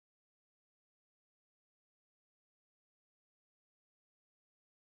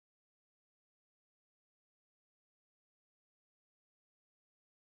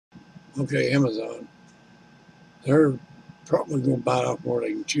Okay, Amazon, they're probably going to bite off more than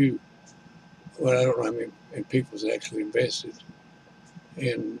they can chew. But I don't know how many people's actually invested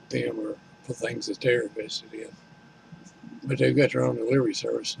in them or for things that they're invested in. But they've got their own delivery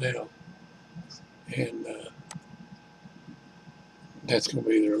service now, and that's going to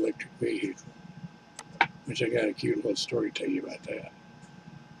be their electric vehicle, which I got a cute little story to tell you about that.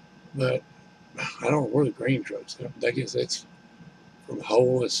 But I don't know where the green trucks come. I guess that's from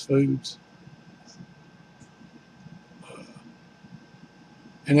Wholeness Foods. Uh,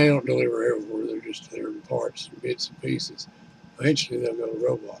 and they don't deliver everywhere. They're just delivering parts and bits and pieces. Eventually, they'll go to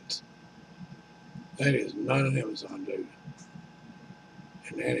robots. That is not an Amazon dude.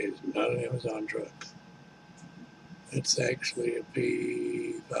 And that is not an Amazon truck. It's actually a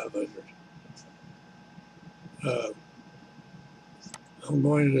P500. Uh, I'm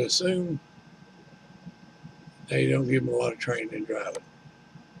going to assume they don't give them a lot of training in driving.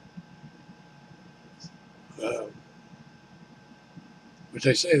 Uh, but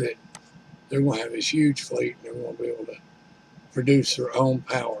they say that they're going to have this huge fleet and they're going to be able to produce their own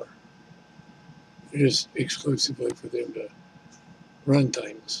power just exclusively for them to run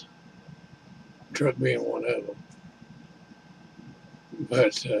things. Truck being one of them.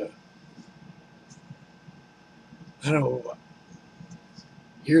 But I know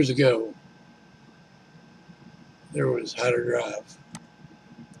years ago there was Hyder Drive,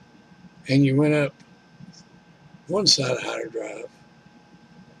 and you went up one side of Hyder Drive.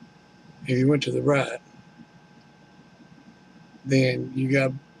 If you went to the right, then you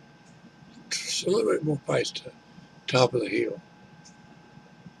got just a little bit more past the top of the hill,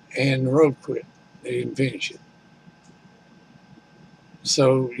 and the road quit. They didn't finish it.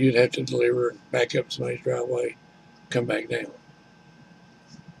 So you'd have to deliver, back up somebody's driveway, come back down.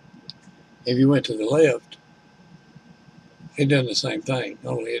 If you went to the left, it done the same thing,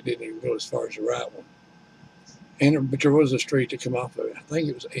 only it didn't even go as far as the right one. But there was a street to come off of it. I think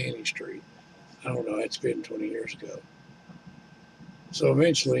it was Annie Street. I don't know. It's been 20 years ago. So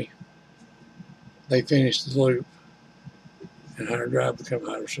eventually, they finished the loop, and Hyder Drive became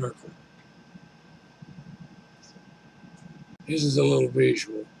Hyder Circle. This is a little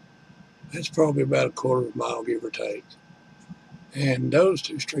visual. That's probably about a quarter of a mile, give or take. And those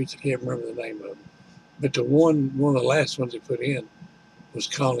two streets, I can't remember the name of them. But one of the last ones they put in was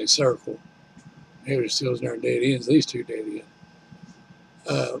Colony Circle. It was still there dead ends. These two dead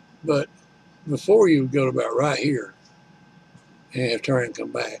ends. But before you would go to about right here, and have to turn and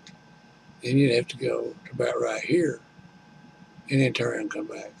come back, then you'd have to go to about right here, and then turn and come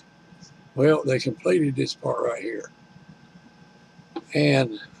back. Well, they completed this part right here,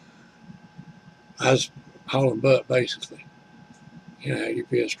 and I was hauling butt basically. You know how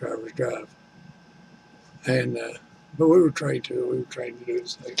UPS drivers drive, and but we were trained to it. We were trained to do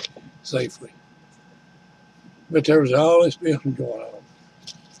it safely. But there was all this building going on,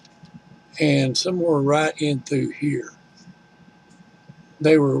 and somewhere right in through here,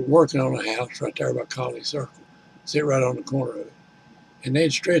 they were working on a house right there by Colony Circle, sit right on the corner of it, and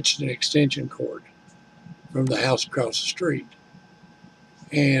they'd stretched an extension cord from the house across the street,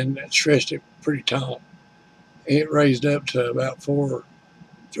 and stretched it pretty tall. It raised up to about 3 or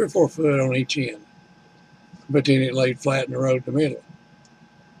 4 foot on each end, but then it laid flat in the road in the middle.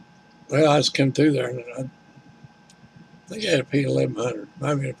 Well, I just come through there, and I think I had a P1100, might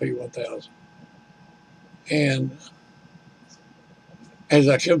have been a P1000. And as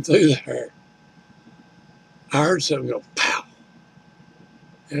I come through there, I heard something go pow.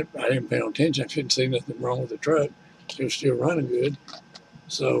 And I didn't pay no attention. I couldn't see nothing wrong with the truck. It was still running good.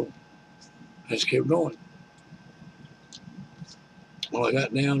 So I just kept going. Well, I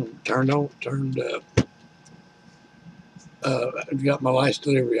got down, got my last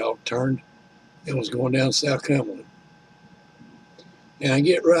delivery all turned, and was going down South Cumberland. And I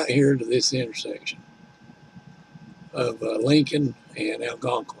get right here to this intersection of Lincoln and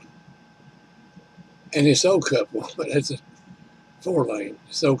Algonquin. And this old couple, that's a 4-lane,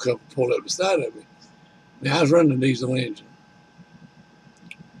 this old couple pulled up beside of me. Now, I was running a diesel engine.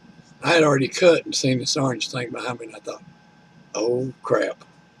 I had already cut and seen this orange thing behind me, and I thought, oh, crap.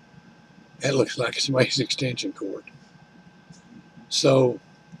 That looks like somebody's extension cord. So,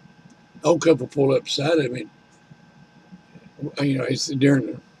 old couple pulled up beside of me. You know, it's during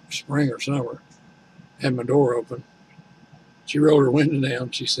the spring or summer. Had my door open. She rolled her window down.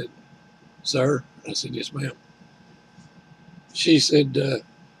 She said, "Sir?" I said, "Yes, ma'am." She said,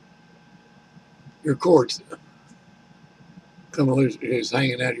 "Your cord's come loose. It's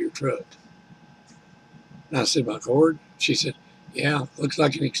hanging out of your truck." And I said, "My cord?" She said, "Yeah, looks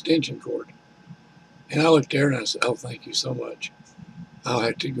like an extension cord." And I looked there and I said, "Oh, thank you so much." I'll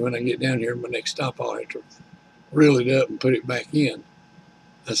have to, when I get down here, my next stop, I'll have to reel it up and put it back in.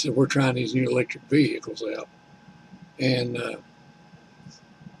 I said, we're trying these new electric vehicles out. And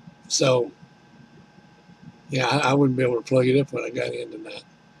so, yeah, I wouldn't be able to plug it up when I got in tonight.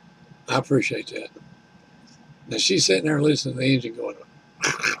 I appreciate that. Now she's sitting there listening to the engine going,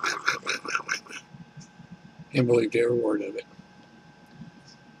 and believed every word of it.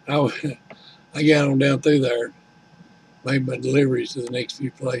 I got on down through there, made my deliveries to the next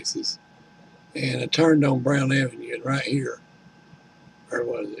few places, and I turned on Brown Avenue, and right here, or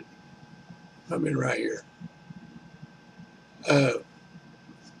was it? I mean, right here.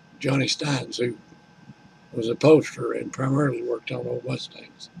 Johnny Steins, who was a poster and primarily worked on old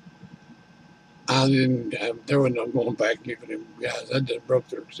Mustangs. There was no going back giving him guys. That done broke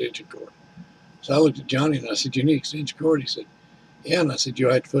their extension cord. So I looked at Johnny and I said, you need extension cord? He said, yeah. And I said,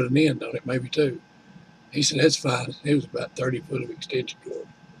 you'll have to put an end on it, maybe two. He said, that's fine. It was about 30 foot of extension cord.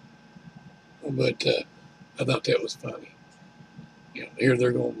 But I thought that was funny. You know, here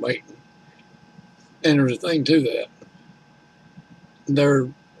they're going to make them. And there's a thing to that. They're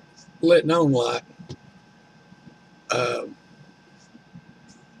letting on like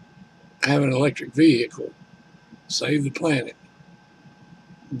having an electric vehicle save the planet,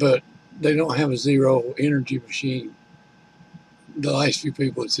 but they don't have a zero energy machine. The last few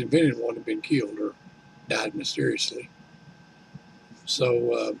people that's invented one have been killed or died mysteriously.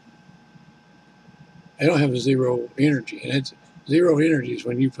 So they don't have a zero energy. And it's zero energy is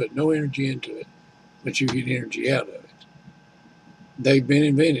when you put no energy into it, but you get energy out of it. They've been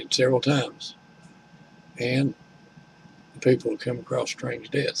invented several times. And the people have come across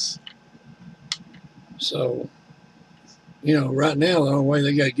strange deaths. So, you know, right now, the only way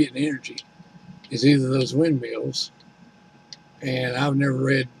they got getting energy is either those windmills, and I've never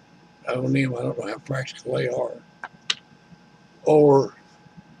read on them, I don't know how practical they are, or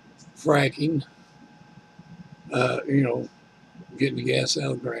fracking, you know, getting the gas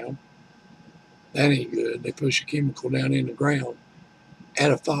out of the ground. That ain't good. They push a chemical down in the ground at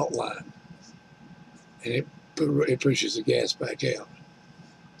a fault line, and it pushes the gas back out.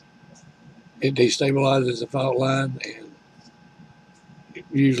 It destabilizes the fault line, and it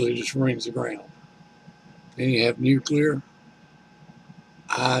usually just rings the ground. Then you have nuclear.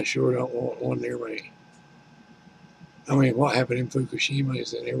 I sure don't want one near me. I mean, what happened in Fukushima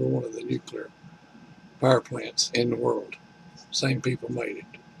is in every one of the nuclear power plants in the world. Same people made it.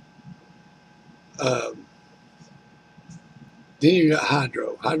 Then you got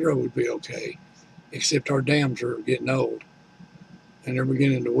hydro. Hydro would be okay, except our dams are getting old, and they're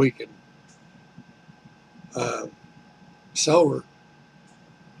beginning to weaken. Solar's,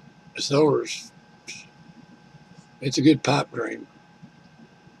 it's a good pipe dream,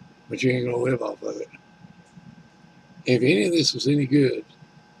 but you ain't gonna live off of it. If any of this was any good,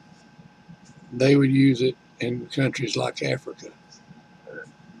 they would use it in countries like Africa.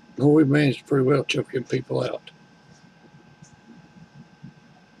 Well, we've managed pretty well choking people out,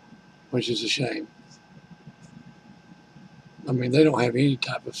 which is a shame. I mean, they don't have any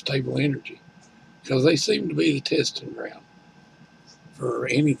type of stable energy because they seem to be the testing ground for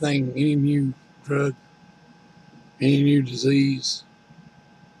anything, any new drug, any new disease,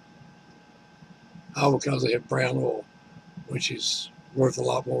 all because they have brown oil, which is worth a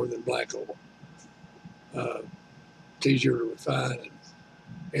lot more than black oil. It's easier to refine and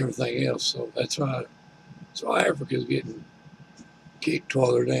everything else. So that's why Africa's getting kicked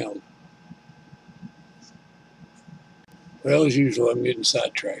while they're down. Well, as usual, I'm getting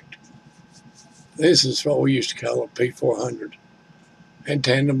sidetracked. This is what we used to call a P400. Had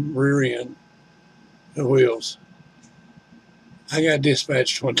tandem rear end, the wheels. I got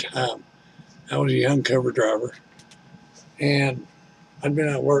dispatched one time. I was a young cover driver, and I'd been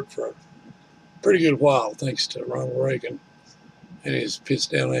out of work for a pretty good while, thanks to Ronald Reagan and his pitch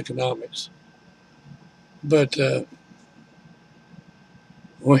down economics. But they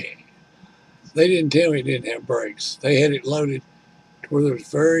didn't tell me it didn't have brakes. They had it loaded to where there was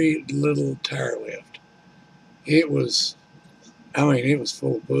very little tire left. It was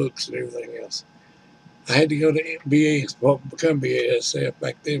full of books and everything else. I had to go to what become BASF,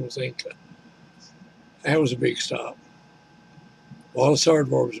 back then was Inca. That was a big stop. Wallace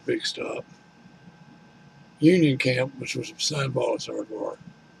Hardware was a big stop. Union Camp, which was beside Wallace Hardware.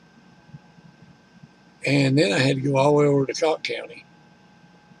 And then I had to go all the way over to Cocke County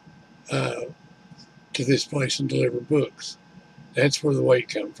to this place and deliver books. That's where the weight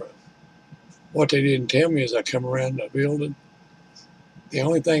come from. What they didn't tell me is I come around the building. The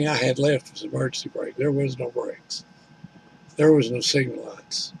only thing I had left was emergency brake. There was no brakes. There was no signal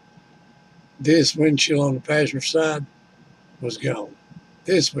lights. This windshield on the passenger side was gone.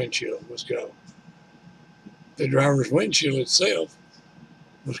 This windshield was gone. The driver's windshield itself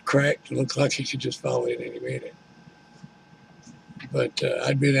was cracked. It looked like he could just fall in any minute. But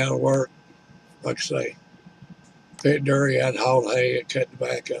I'd been out of work, like I say, pet dairy, I'd hauled hay, I'd cut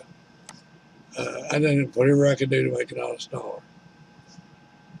tobacco. I done whatever I could do to make an honest dollar.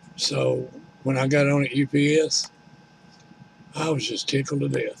 So when I got on at UPS, I was just tickled to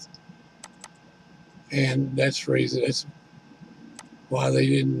death. And that's the reason, that's why they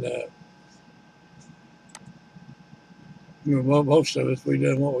didn't, most of us, we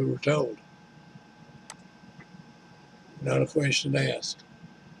done what we were told. Not a question asked.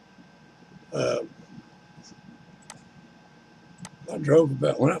 I drove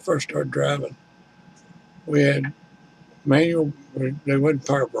when I first started driving, we had manual, they wasn't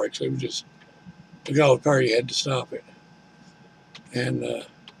power brakes, they were just, to go the power, you had to stop it. And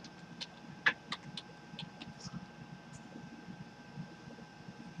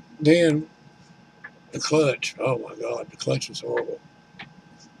then the clutch, oh my God, the clutch was horrible.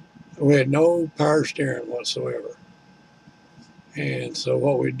 We had no power steering whatsoever. And so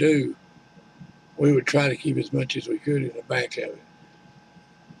what we'd do, we would try to keep as much as we could in the back of it.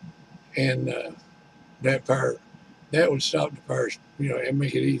 And that would stop the power, and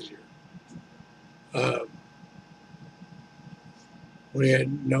make it easier. We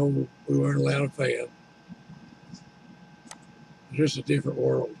weren't allowed a fan. Just a different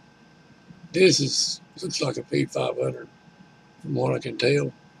world. This looks like a P500 from what I can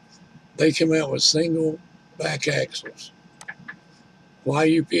tell. They come out with single back axles.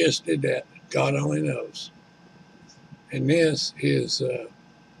 Why UPS did that, God only knows. And this is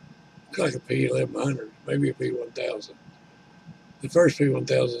like a P1100, maybe a P1000. The first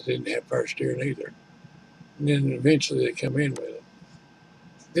P1000 didn't have power steering either. And then eventually they come in with them.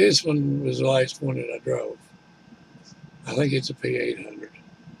 This one was the last one that I drove. I think it's a P800.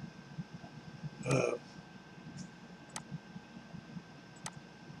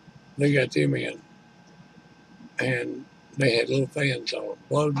 They got them in, and they had little fans on them.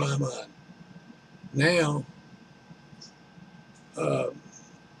 Blowed my mind. Now,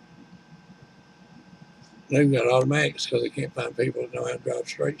 they've got automatics because they can't find people that know how to drive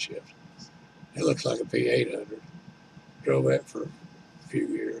straight shift. It looks like a P800. Drove that for a few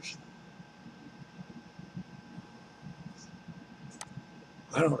years.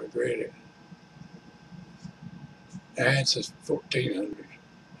 I don't regret it. That's a 1400,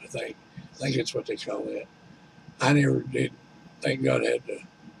 I think. I think it's what they call that. I never did, thank God, had to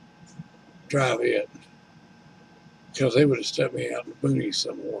drive it because they would have stuck me out in the boonies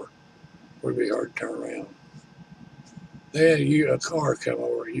somewhere where it'd be hard to turn around. They had a car come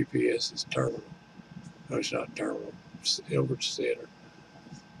over at UPS's terminal. No, it's not terminal. It's over at Center.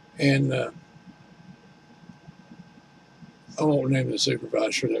 And I won't name the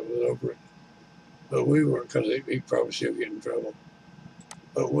supervisor that was over it, but we were, because he'd probably still get in trouble.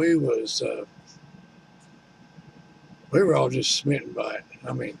 But we were all just smitten by it.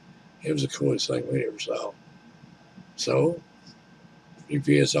 I mean, it was the coolest thing we ever saw. So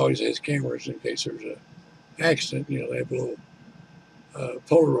UPS always has cameras in case there's an accident. They have little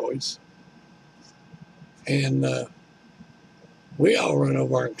Polaroids. And we all run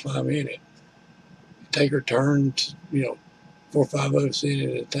over and climb in it. Take our turns, 4 or 5 of us in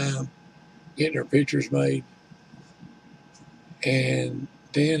it at a time, getting our pictures made. And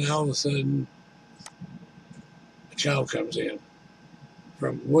then all of a sudden, a call comes in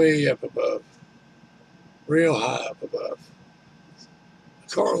from way up above, real high up above. The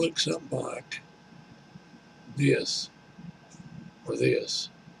car looks something like this or this.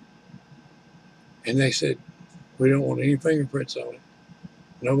 And they said, we don't want any fingerprints on it.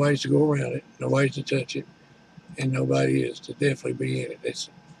 Nobody's to go around it. Nobody's to touch it. And nobody is to definitely be in it.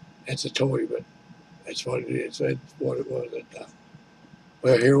 That's a toy, but that's what it is. That's what it was at the time.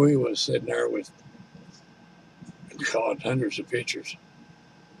 Well, here we was sitting there with, God, hundreds of pictures.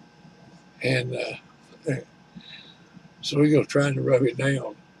 And so we go trying to rub it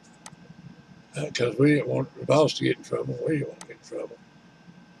down because we didn't want the boss to get in trouble. We didn't want to get in trouble.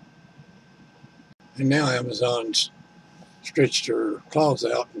 And now Amazon's stretched her claws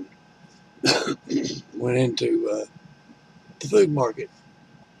out and went into the food market.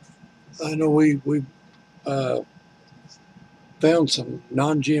 I know we found some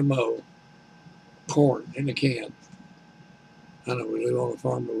non-GMO corn in a can. I know we live on a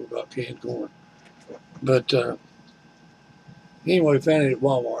farm, but we bought canned corn. But anyway, we found it at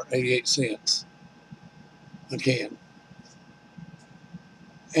Walmart, 88 cents a can.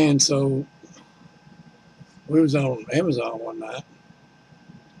 And so we was on Amazon one night,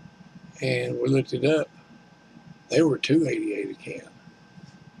 and we looked it up. They were $2.88 a can.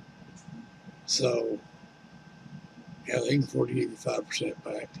 So, yeah, they can afford to give you 5%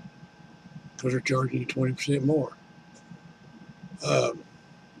 back because they're charging you 20% more.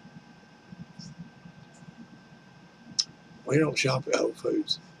 We don't shop at Whole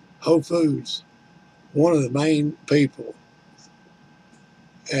Foods. Whole Foods, one of the main people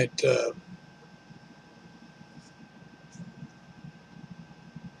at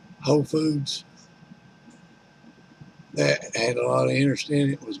Whole Foods that had a lot of interest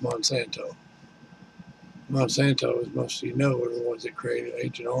in it was Monsanto. Monsanto, as most of you know, are the ones that created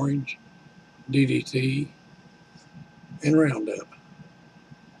Agent Orange, DDT, and Roundup.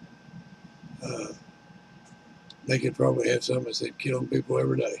 They could probably have something that said killing people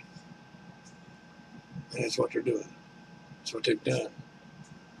every day. And that's what they're doing. That's what they've done.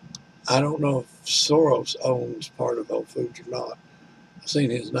 I don't know if Soros owns part of Whole Foods or not. I've seen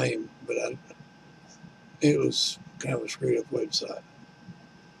his name, but it was kind of a screwed up website.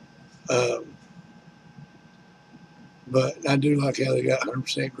 But I do like how they got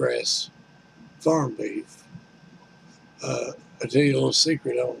 100% grass farm beef. I'll tell you a little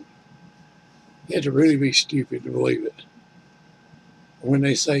secret on it. You have to really be stupid to believe it. When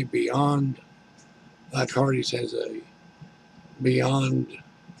they say beyond, like Hardee's has a beyond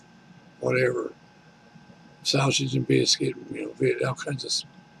whatever, sausage and biscuit, all kinds of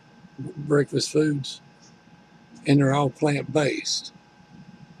breakfast foods, and they're all plant-based.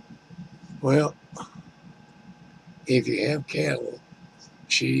 Well, if you have cattle,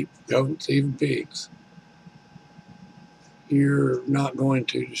 sheep, goats, even pigs, you're not going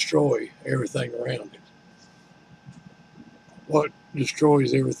to destroy everything around it. What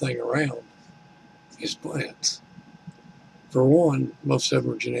destroys everything around is plants. For one, most of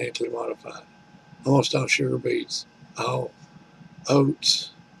them are genetically modified. Almost all sugar beets, all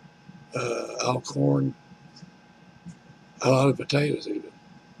oats, all corn, a lot of potatoes even.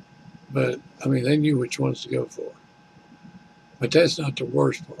 But, I mean, they knew which ones to go for. But that's not the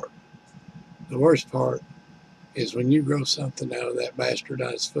worst part. The worst part is when you grow something out of that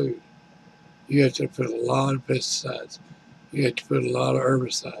bastardized food, you have to put a lot of pesticides. You have to put a lot of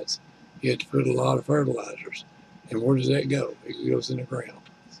herbicides. You have to put a lot of fertilizers. And where does that go? It goes in the ground.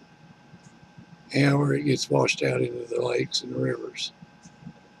 And where it gets washed out into the lakes and the rivers.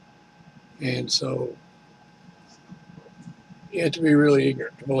 And so you have to be really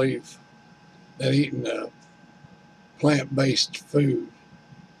ignorant to believe that eating plant-based food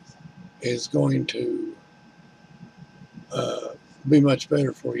is going to be much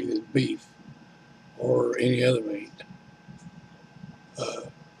better for you than beef or any other meat.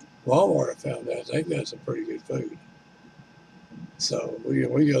 Walmart, I found out, they've got some pretty good food. So we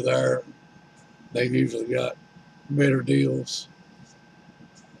go there. They've usually got better deals.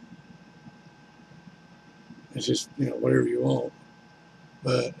 It's just, whatever you want.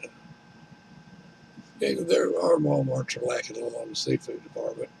 But there are Walmarts are lacking a little on the seafood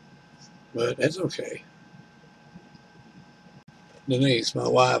department. But that's okay. Denise, my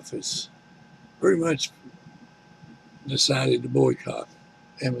wife, has pretty much decided to boycott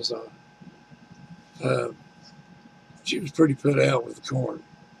Amazon. She was pretty put out with the corn.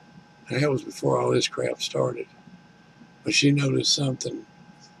 And that was before all this crap started. But she noticed something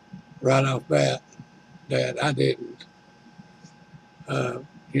right off bat that I didn't. I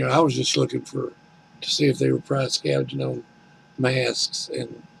was just looking to see if they were price gouging on masks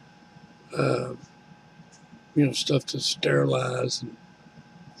and, stuff to sterilize and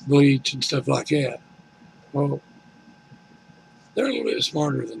bleach and stuff like that. Well, they're a little bit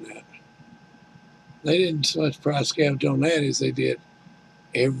smarter than that. They didn't so much price gouge on that as they did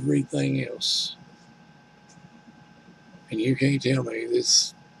everything else. And you can't tell me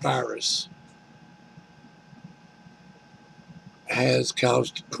this virus has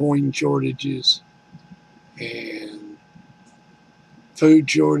caused coin shortages and food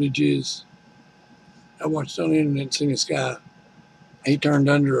shortages. I watched on the internet and seen this guy, he turned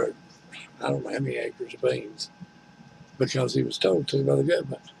under I don't know how many acres of beans because he was told to by the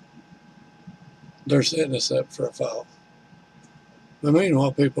government. They're setting us up for a fall. But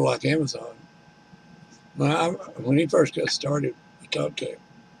meanwhile, people like Amazon, when he first got started, I talked to him,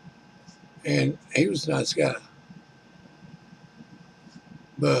 and he was a nice guy.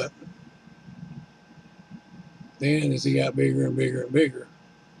 But then as he got bigger and bigger and bigger,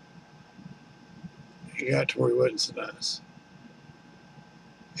 he got to where he wasn't so nice.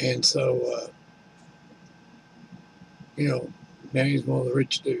 And so, now he's one of the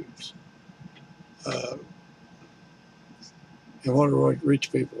rich dudes. And what do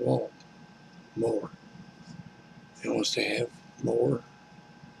rich people want? More. They want to have more,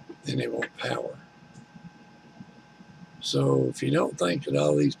 then they want power. So if you don't think that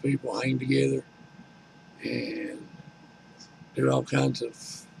all these people hang together and do all kinds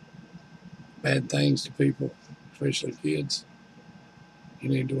of bad things to people, especially kids, you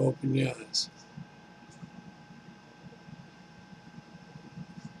need to open your eyes.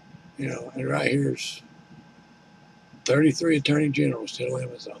 You know, and right here's 33 attorney generals tell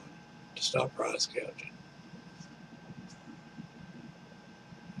Amazon to stop price gouging.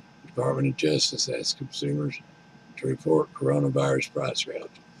 Department of Justice asks consumers to report coronavirus price gouging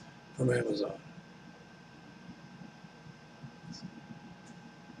from Amazon.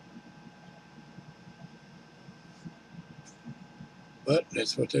 But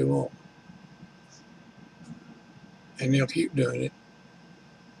that's what they want. And they'll keep doing it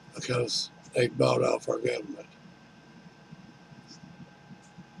because they've bought off our government.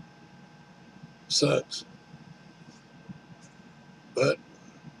 Sucks. But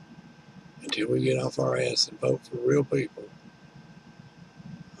until we get off our ass and vote for real people,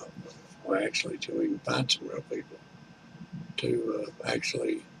 or actually till we can find some real people to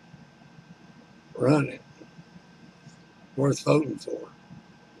actually run it, worth voting for,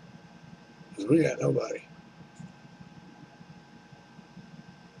 because we got nobody.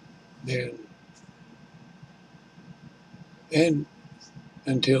 Then, and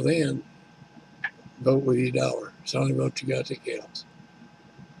until then, vote with your dollar. It's the only vote you got that counts.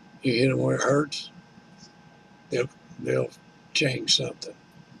 You hit them where it hurts, they'll change something.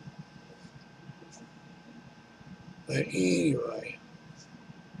 But anyway,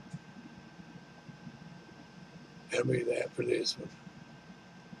 that'll be that for this one.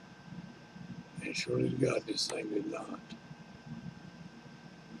 And surely to God, this thing did not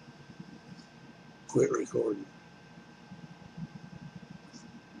quit recording.